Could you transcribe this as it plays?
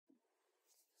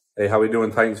Hey, how we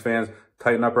doing, Titans fans?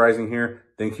 Titan Uprising here.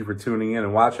 Thank you for tuning in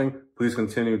and watching. Please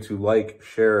continue to like,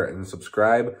 share, and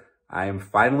subscribe. I am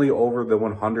finally over the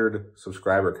 100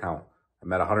 subscriber count.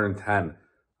 I'm at 110.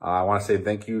 I want to say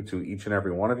thank you to each and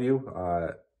every one of you.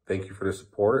 Thank you for the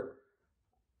support.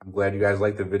 I'm glad you guys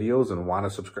like the videos and want to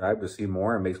subscribe to see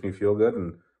more. It makes me feel good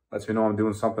and lets me know I'm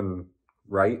doing something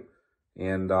right.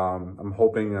 And I'm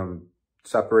hoping I'm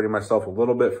separating myself a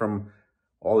little bit from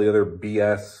all the other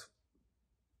BS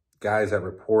guys that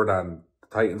report on the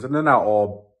Titans. And they're not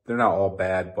all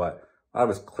bad, but a lot of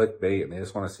it's clickbait and they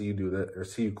just want to see you do that or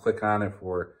see you click on it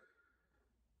for.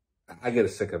 I get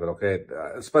sick of it, okay?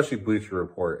 Especially Bleacher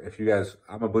Report. If you guys,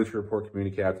 I'm a Bleacher Report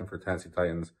community captain for Tennessee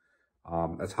Titans.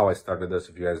 That's how I started this.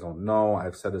 If you guys don't know,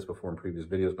 I've said this before in previous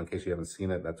videos, but in case you haven't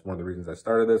seen it, that's one of the reasons I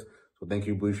started this. So thank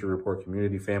you, Bleacher Report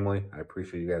community family. I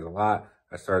appreciate you guys a lot.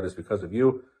 I started this because of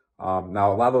you.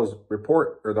 Now, a lot of those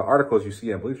the articles you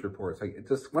see on Bleacher Report, it's like, it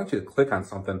just wants you to click on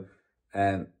something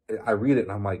and I read it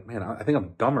and I'm like, man, I think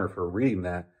I'm dumber for reading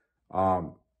that.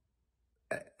 And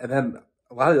then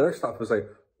a lot of the other stuff was like,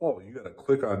 oh, you got to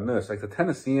click on this. Like the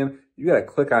Tennessean, you got to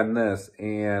click on this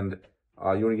and you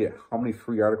want to get how many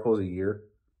free articles a year?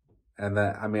 And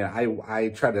then, I mean, I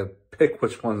try to pick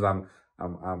which ones I'm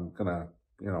gonna,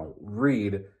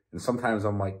 read. And sometimes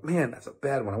I'm like, man, that's a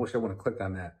bad one. I wish I wouldn't have clicked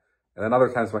on that. And then other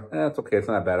times I'm like, it's okay. It's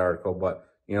not a bad article, but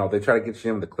they try to get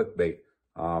you into clickbait.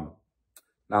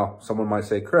 Now someone might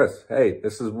say, Chris, hey,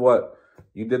 this is what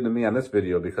you did to me on this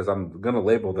video because I'm going to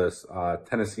label this,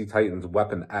 Tennessee Titans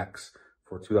Weapon X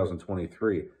for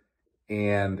 2023.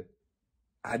 And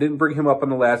I didn't bring him up in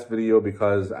the last video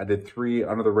because I did 3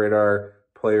 under the radar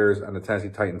players on the Tennessee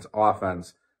Titans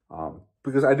offense.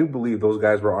 Because I do believe those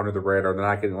guys were under the radar. They're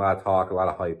not getting a lot of talk, a lot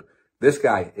of hype. This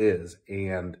guy is,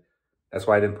 and that's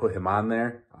why I didn't put him on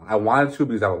there. I wanted to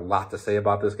because I have a lot to say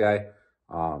about this guy.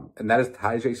 And that is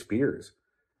Tyjae Spears.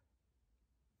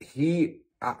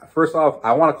 First off,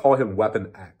 I want to call him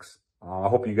Weapon X. I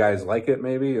hope you guys like it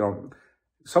maybe.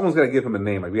 Someone's got to give him a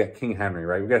name. Like we got King Henry,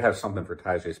 right? We got to have something for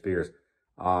Tyjae Spears.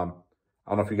 I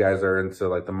don't know if you guys are into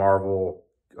like the Marvel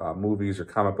movies or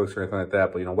comic books or anything like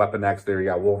that, but Weapon X there, you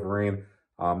got Wolverine.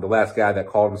 The last guy that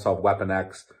called himself Weapon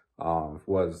X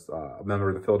was a member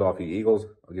of the Philadelphia Eagles.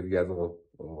 I'll give you guys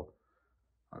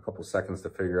a couple seconds to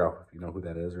figure out if you know who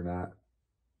that is or not.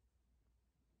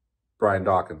 Brian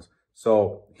Dawkins.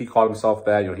 So he called himself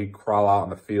that. He'd crawl out on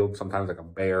the field sometimes like a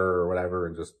bear or whatever,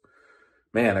 and just,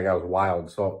 man, that guy was wild.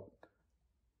 So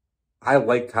I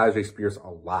like Tyjae Spears a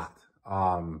lot.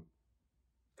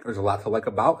 There's a lot to like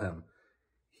about him.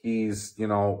 He's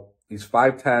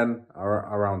 5'10",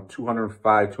 around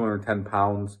 205, 210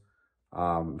 pounds.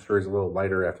 I'm sure he's a little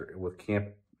lighter with camp,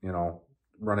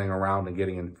 running around and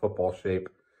getting in football shape.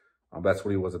 That's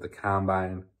what he was at the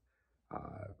combine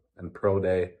and pro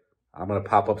day. I'm going to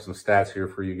pop up some stats here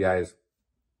for you guys.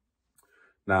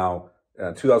 Now,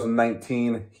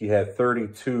 2019, he had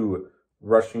 32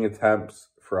 rushing attempts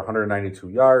for 192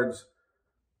 yards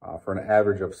for an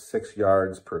average of 6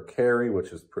 yards per carry,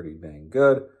 which is pretty dang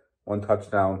good. 1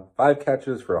 touchdown, 5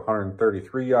 catches for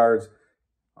 133 yards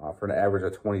for an average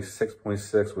of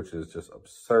 26.6, which is just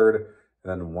absurd.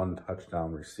 And then 1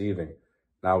 touchdown receiving.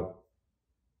 Now,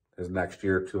 his next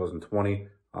year, 2020,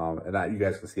 and that you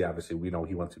guys can see, obviously, we know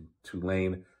he went to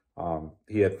Tulane.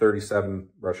 He had 37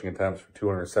 rushing attempts for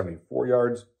 274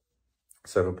 yards,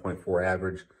 7.4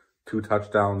 average, 2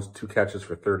 touchdowns, 2 catches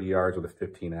for 30 yards with a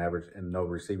 15 average, and no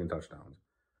receiving touchdowns.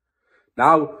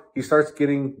 Now he starts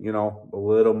getting, a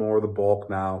little more of the bulk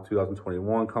now.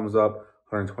 2021 comes up,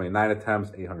 129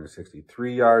 attempts,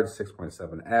 863 yards,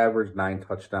 6.7 average, 9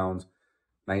 touchdowns,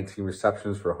 19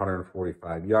 receptions for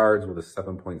 145 yards with a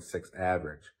 7.6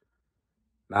 average.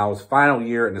 Now his final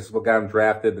year, and this is what got him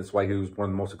drafted. This is why he was one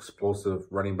of the most explosive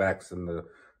running backs in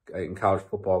college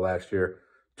football last year.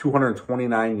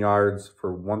 229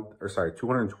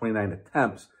 229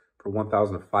 attempts for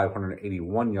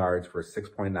 1,581 yards for a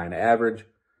 6.9 average,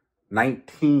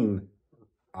 19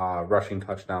 rushing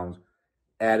touchdowns,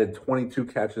 added 22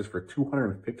 catches for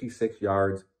 256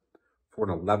 yards for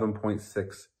an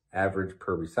 11.6 average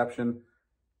per reception,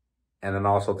 and then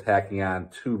also tacking on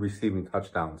 2 receiving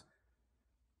touchdowns.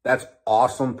 That's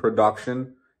awesome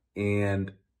production,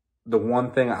 and the one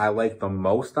thing I like the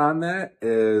most on that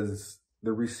is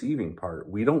the receiving part.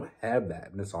 We don't have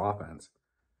that in this offense.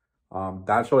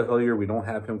 Dontrell Hilliard, we don't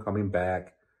have him coming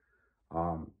back.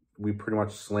 We pretty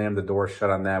much slammed the door shut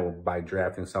on that by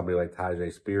drafting somebody like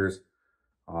Tyjae Spears.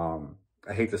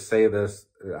 I hate to say this.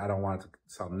 I don't want it to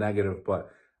sound negative,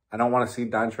 but I don't want to see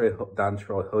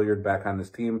Dontrell Hilliard back on this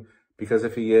team because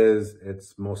if he is,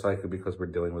 it's most likely because we're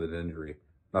dealing with an injury.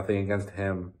 Nothing against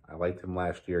him. I liked him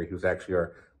last year. He was actually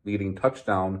our leading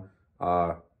touchdown,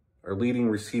 our leading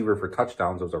receiver for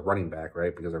touchdowns. It was a running back,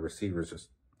 right? Because our receivers just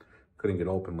couldn't get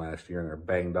open last year and they're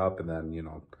banged up. And then, you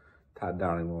know, Todd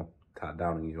Downing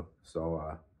you.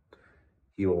 So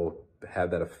he will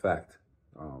have that effect.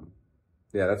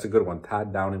 Yeah, that's a good one.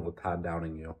 Todd Downing will Todd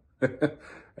Downing you.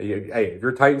 Hey, if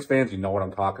you're Titans fans, you know what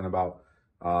I'm talking about.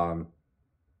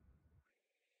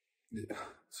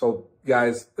 So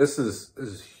guys, this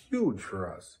is huge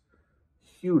for us.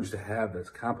 Huge to have this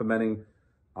complimenting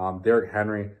Derrick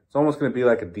Henry. It's almost going to be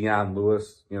like a Deion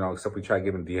Lewis, you know, except we try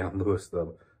giving Deion Lewis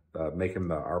the make him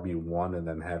the RB1 and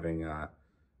then having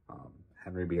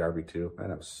Henry be RB2. Man,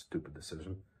 that was a stupid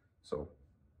decision. So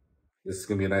this is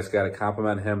going to be a nice guy to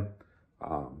compliment him.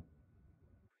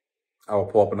 I will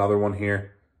pull up another one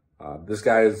here. This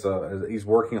guy is he's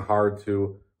working hard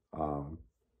too. And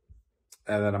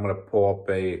then I'm going to pull up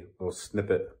a little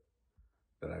snippet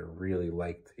that I really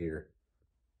liked here.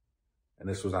 And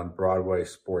this was on Broadway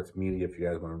Sports Media if you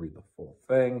guys want to read the full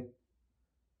thing.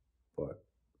 But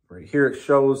right here it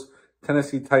shows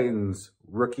Tennessee Titans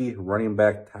rookie running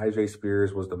back Tyjae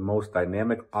Spears was the most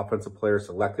dynamic offensive player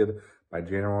selected by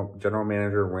General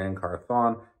Manager Ran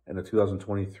Carthon in the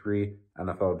 2023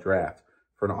 NFL Draft.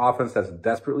 For an offense that's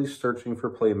desperately searching for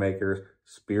playmakers,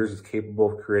 Spears is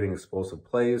capable of creating explosive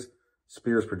plays.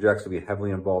 Spears projects to be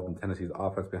heavily involved in Tennessee's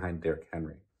offense behind Derrick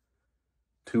Henry.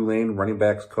 Tulane running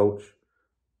backs coach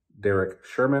Derek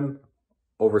Sherman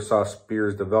oversaw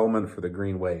Spears' development for the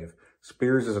Green Wave.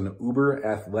 Spears is an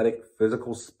uber-athletic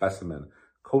physical specimen.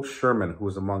 Coach Sherman, who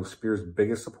was among Spears'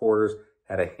 biggest supporters,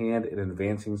 had a hand in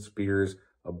advancing Spears'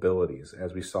 abilities.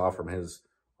 As we saw from his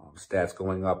stats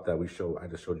going up that I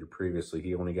just showed you previously,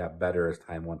 he only got better as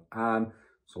time went on.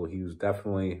 So he was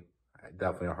definitely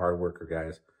a hard worker,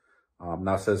 guys.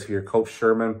 Now it says here, Coach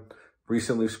Sherman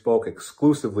recently spoke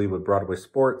exclusively with Broadway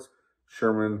Sports.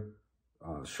 Sherman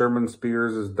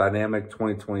Spears' dynamic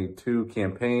 2022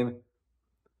 campaign,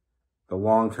 the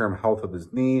long-term health of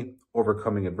his knee,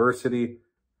 overcoming adversity,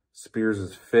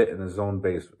 Spears' fit in a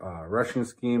zone-based rushing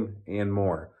scheme, and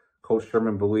more. Coach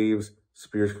Sherman believes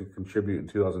Spears could contribute in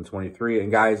 2023.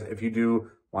 And guys, if you do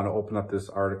want to open up this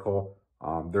article,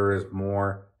 there is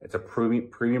more. It's a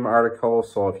premium article.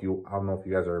 So I don't know if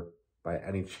you guys are by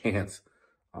any chance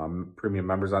premium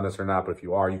members on this or not, but if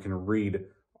you are, you can read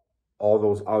all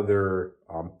those other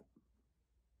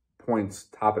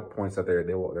topic points that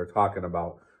they're talking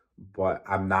about. But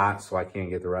I'm not, so I can't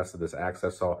get the rest of this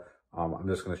access. So I'm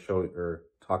just going to show or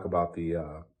talk about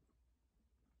the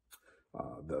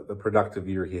productive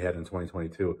year he had in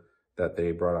 2022 that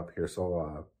they brought up here.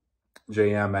 So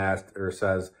JM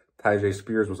says Tyjae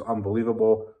Spears was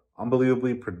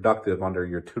unbelievably productive under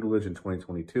your tutelage in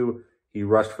 2022. He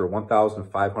rushed for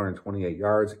 1,528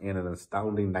 yards and an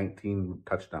astounding 19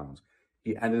 touchdowns.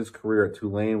 He ended his career at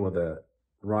Tulane with a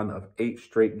run of 8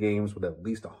 straight games with at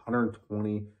least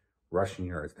 120 rushing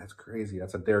yards. That's crazy.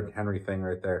 That's a Derrick Henry thing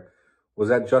right there. Was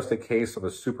that just a case of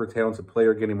a super talented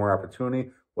player getting more opportunity?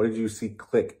 What did you see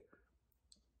click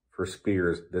for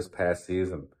Spears this past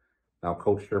season? Now,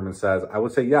 Coach Sherman says, I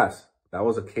would say yes. That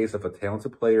was a case of a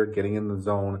talented player getting in the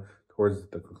zone towards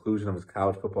the conclusion of his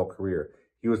college football career.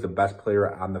 He was the best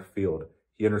player on the field.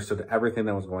 He understood everything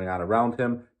that was going on around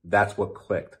him. That's what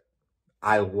clicked.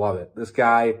 I love it. This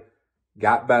guy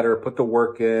got better, put the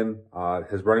work in.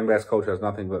 His running backs coach has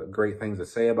nothing but great things to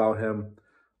say about him.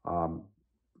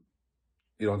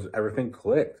 Everything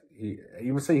clicked. He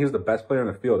even said he was the best player in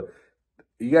the field.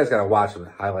 You guys got to watch the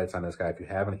highlights on this guy if you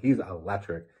haven't. He's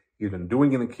electric. He's been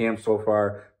doing it in camp so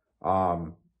far.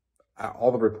 All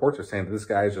the reports are saying that this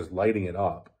guy is just lighting it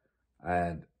up.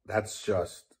 And that's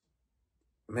just,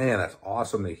 man, that's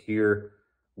awesome to hear.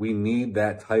 We need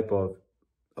that type of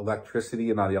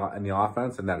electricity in the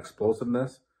offense and that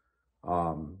explosiveness.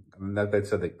 They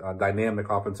said the dynamic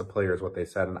offensive player is what they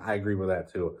said, and I agree with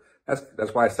that too.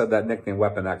 That's why I said that nickname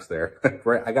Weapon X there.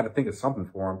 Right? I got to think of something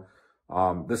for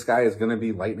him. This guy is going to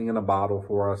be lightning in a bottle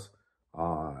for us.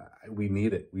 We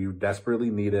need it. We desperately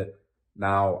need it.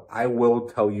 Now, I will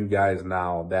tell you guys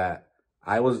now that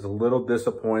I was a little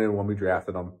disappointed when we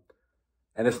drafted him.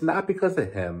 And it's not because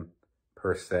of him,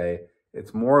 per se.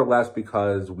 It's more or less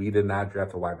because we did not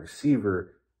draft a wide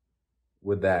receiver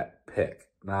with that pick.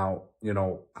 Now,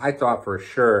 I thought for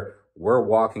sure we're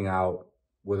walking out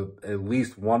with at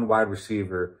least one wide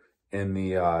receiver in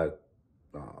the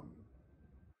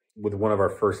with one of our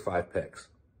first 5 picks.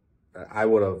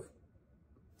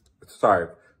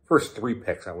 First 3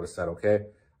 picks, I would have said, okay?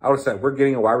 I would have said we're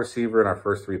getting a wide receiver in our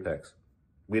first 3 picks.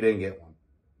 We didn't get one.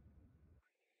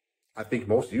 I think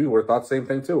most of you would have thought the same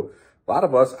thing too. A lot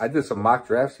of us, I did some mock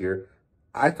drafts here.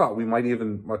 I thought we might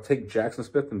even take Jackson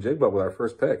Smith and Jigba with our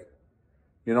first pick.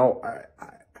 You know,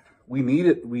 we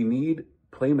need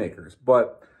playmakers.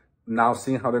 But now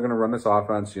seeing how they're going to run this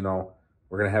offense, you know,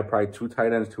 we're going to have probably 2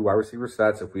 tight ends, 2 wide receiver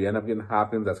sets. If we end up getting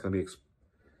Hopkins, that's going to be,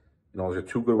 you know, those are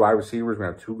 2 good wide receivers. We're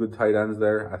going to have 2 good tight ends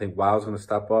there. I think Wild's going to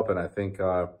step up, and I think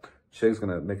Chig's going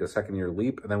to make a second-year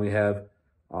leap. And then we have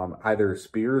either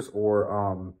Spears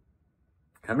or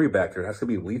Henry back there. That's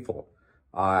going to be lethal.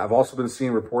 I've also been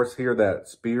seeing reports here that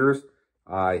Spears,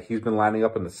 he's been lining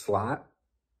up in the slot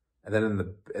and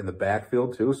then in the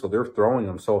backfield too. So they're throwing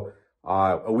him. So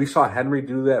we saw Henry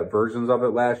do that, versions of it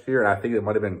last year, and I think it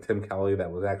might have been Tim Kelly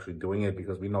that was actually doing it,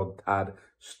 because we know Todd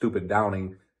Stupid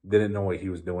Downing didn't know what he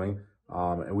was doing.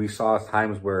 And we saw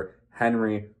times where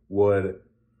Henry would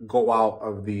go out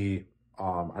of the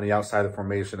on the outside of the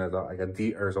formation as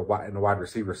in a wide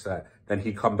receiver set, then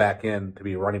he'd come back in to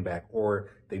be a running back, or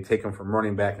they'd take him from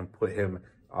running back and put him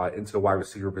into the wide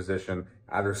receiver position,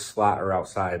 either slot or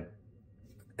outside.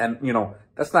 And, you know,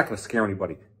 that's not going to scare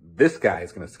anybody. This guy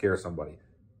is going to scare somebody.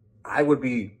 I would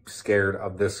be scared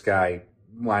of this guy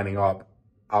lining up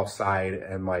outside,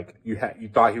 and like you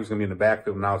thought he was going to be in the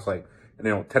backfield. Now it's like, and,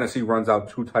 you know, Tennessee runs out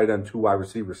 2 tight end, 2 wide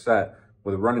receiver set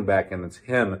with a running back, and it's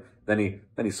him. Then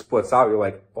he splits out. You're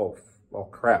like, oh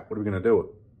crap, what are we going to do?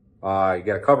 You got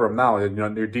to cover him now. You know,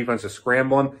 your defense is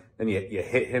scrambling, and you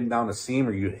hit him down the seam,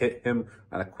 or you hit him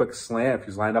on a quick slant if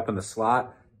he's lined up in the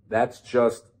slot. That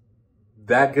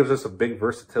gives us a big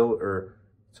versatility, or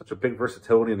such a big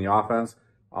versatility in the offense.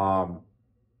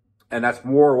 And that's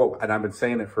more and I've been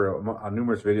saying it for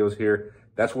numerous videos here,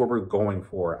 that's what we're going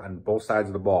for on both sides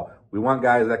of the ball. We want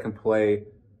guys that can play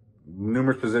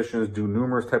numerous positions, do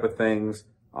numerous type of things.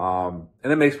 And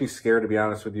it makes me scared, to be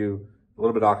honest with you. A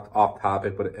little bit off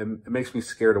topic, but it makes me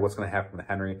scared of what's going to happen with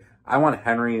Henry. I want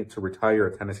Henry to retire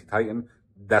a Tennessee Titan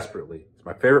desperately. He's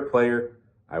my favorite player.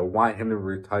 I want him to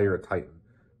retire a Titan.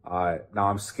 Now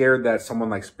I'm scared that someone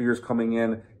like Spears coming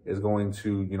in is going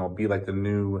to, you know, be like the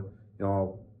new, you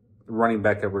know, running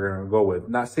back that we're going to go with.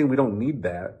 Not saying we don't need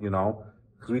that, you know,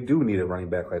 because we do need a running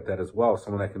back like that as well.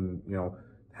 Someone that can, you know,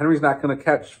 Henry's not going to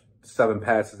catch 7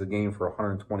 passes a game for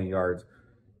 120 yards.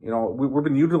 You know, we've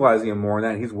been utilizing him more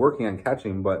than that. He's working on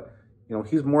catching, but, you know,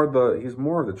 he's more of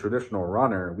the traditional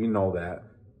runner. We know that.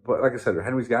 But like I said,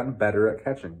 Henry's gotten better at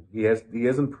catching. He has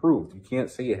improved. You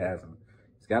can't say he hasn't.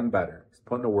 He's gotten better. He's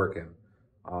putting the work in.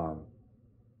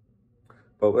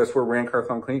 But that's where Rand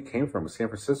Carthon came from, San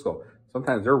Francisco.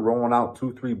 Sometimes they're rolling out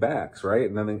 2-3 backs, right?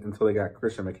 And then until they got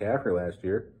Christian McCaffrey last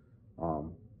year.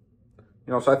 You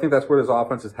know, so I think that's where this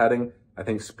offense is heading. I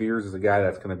think Spears is a guy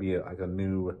that's going to be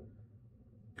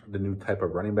the new type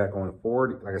of running back going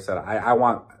forward. Like I said, I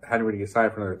want Henry to get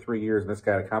signed for another 3 years, and this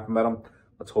guy to compliment him.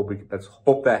 Let's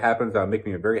hope that happens. That'll make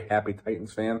me a very happy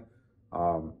Titans fan.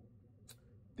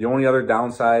 The only other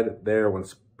downside there when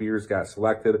Spears got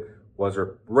selected was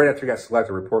right after he got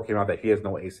selected, a report came out that he has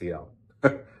no ACL.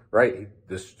 Right?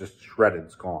 This just shredded.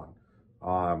 It's gone.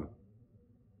 You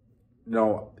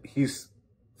know, he's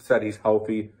said he's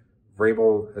healthy.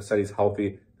 Vrabel has said he's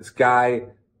healthy. This guy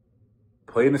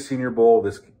played in the Senior Bowl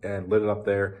and lit it up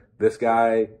there. This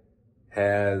guy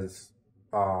has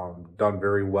done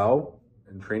very well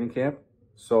in training camp.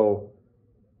 So,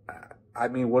 I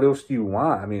mean, what else do you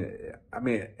want? I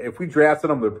mean, if we drafted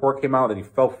him, the report came out that he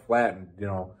fell flat and, you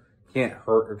know,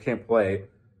 can't play,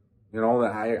 you know,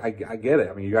 I get it.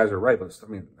 I mean, you guys are right, but I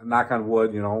mean, knock on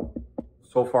wood, you know,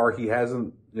 so far he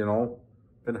hasn't, you know,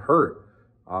 been hurt.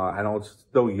 I know it's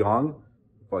still young,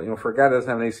 but, you know, for a guy that doesn't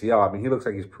have an ACL, I mean, he looks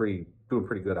like he's doing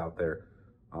pretty good out there.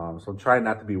 So I'm trying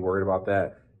not to be worried about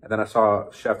that. And then I saw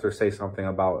Schefter say something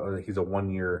about he's a 1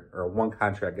 year or a 1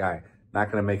 contract guy,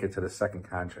 not going to make it to the 2nd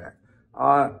contract.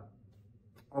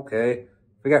 Okay.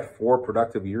 If we got 4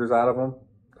 productive years out of him,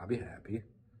 I'll be happy.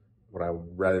 Would I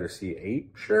rather see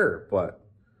 8? Sure. But,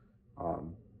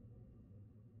 you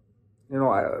know,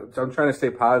 I'm trying to stay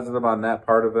positive on that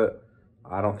part of it.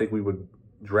 I don't think we would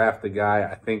draft the guy.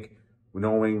 I think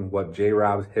knowing what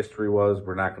J-Rob's history was,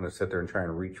 we're not going to sit there and try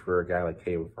and reach for a guy like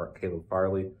Caleb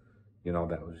Farley. You know,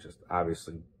 that was just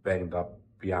obviously banged up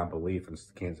beyond belief and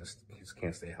he just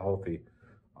can't stay healthy.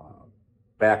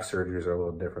 Back surgeries are a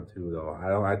little different too, though.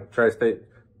 I try to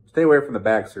stay away from the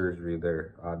back surgery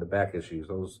there, the back issues.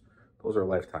 Those are a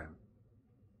lifetime.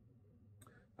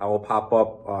 I will pop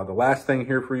up the last thing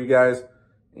here for you guys,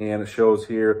 and it shows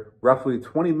here roughly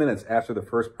 20 minutes after the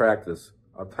first practice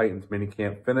of Titans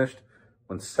minicamp finished,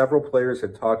 when several players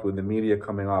had talked with the media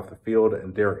coming off the field,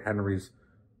 and Derrick Henry's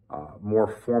more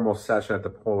formal session at the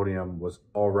podium was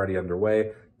already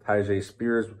underway. Tyjae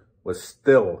Spears was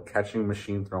still catching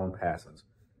machine-thrown passes.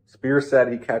 Spears said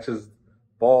he catches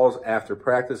balls after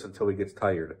practice until he gets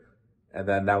tired. And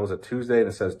then that was a Tuesday, and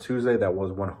it says Tuesday that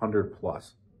was 100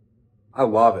 plus. I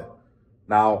love it.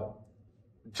 Now,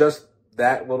 just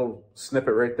that little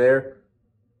snippet right there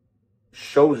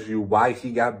shows you why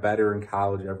he got better in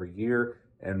college every year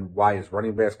and why his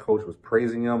running backs coach was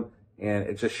praising him. And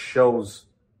it just shows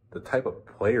the type of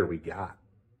player we got.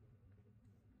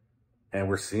 And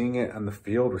we're seeing it on the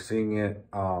field. We're seeing it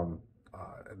in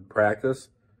practice.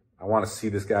 I want to see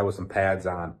this guy with some pads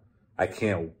on. I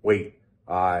can't wait.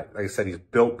 Like I said, he's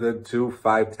built good too.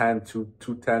 5'10",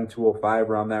 210, 205,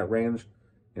 around that range.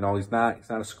 You know, he's not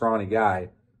a scrawny guy.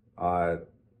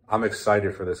 I'm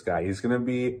excited for this guy. He's going to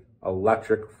be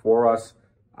electric for us.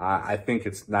 I think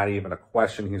it's not even a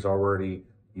question. He's already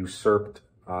usurped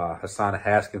Hassan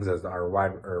Haskins as our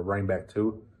running back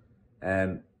too.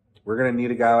 And we're going to need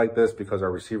a guy like this because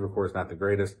our receiver core is not the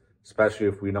greatest, especially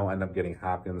if we don't end up getting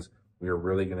Hopkins. We are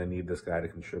really going to need this guy to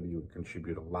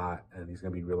contribute a lot, and he's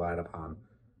going to be relied upon.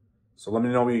 So let me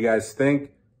know what you guys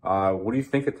think. What do you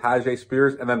think of Tyjae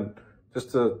Spears? And then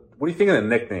what do you think of the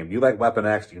nickname? Do you like Weapon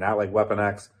X? Do you not like Weapon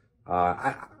X?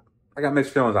 I got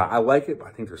mixed feelings on it. I like it, but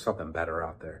I think there's something better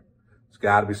out there. There's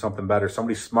got to be something better.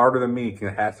 Somebody smarter than me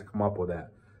has to come up with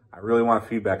that. I really want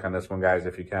feedback on this one, guys,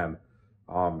 if you can.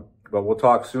 But we'll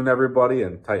talk soon, everybody,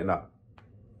 and tighten up.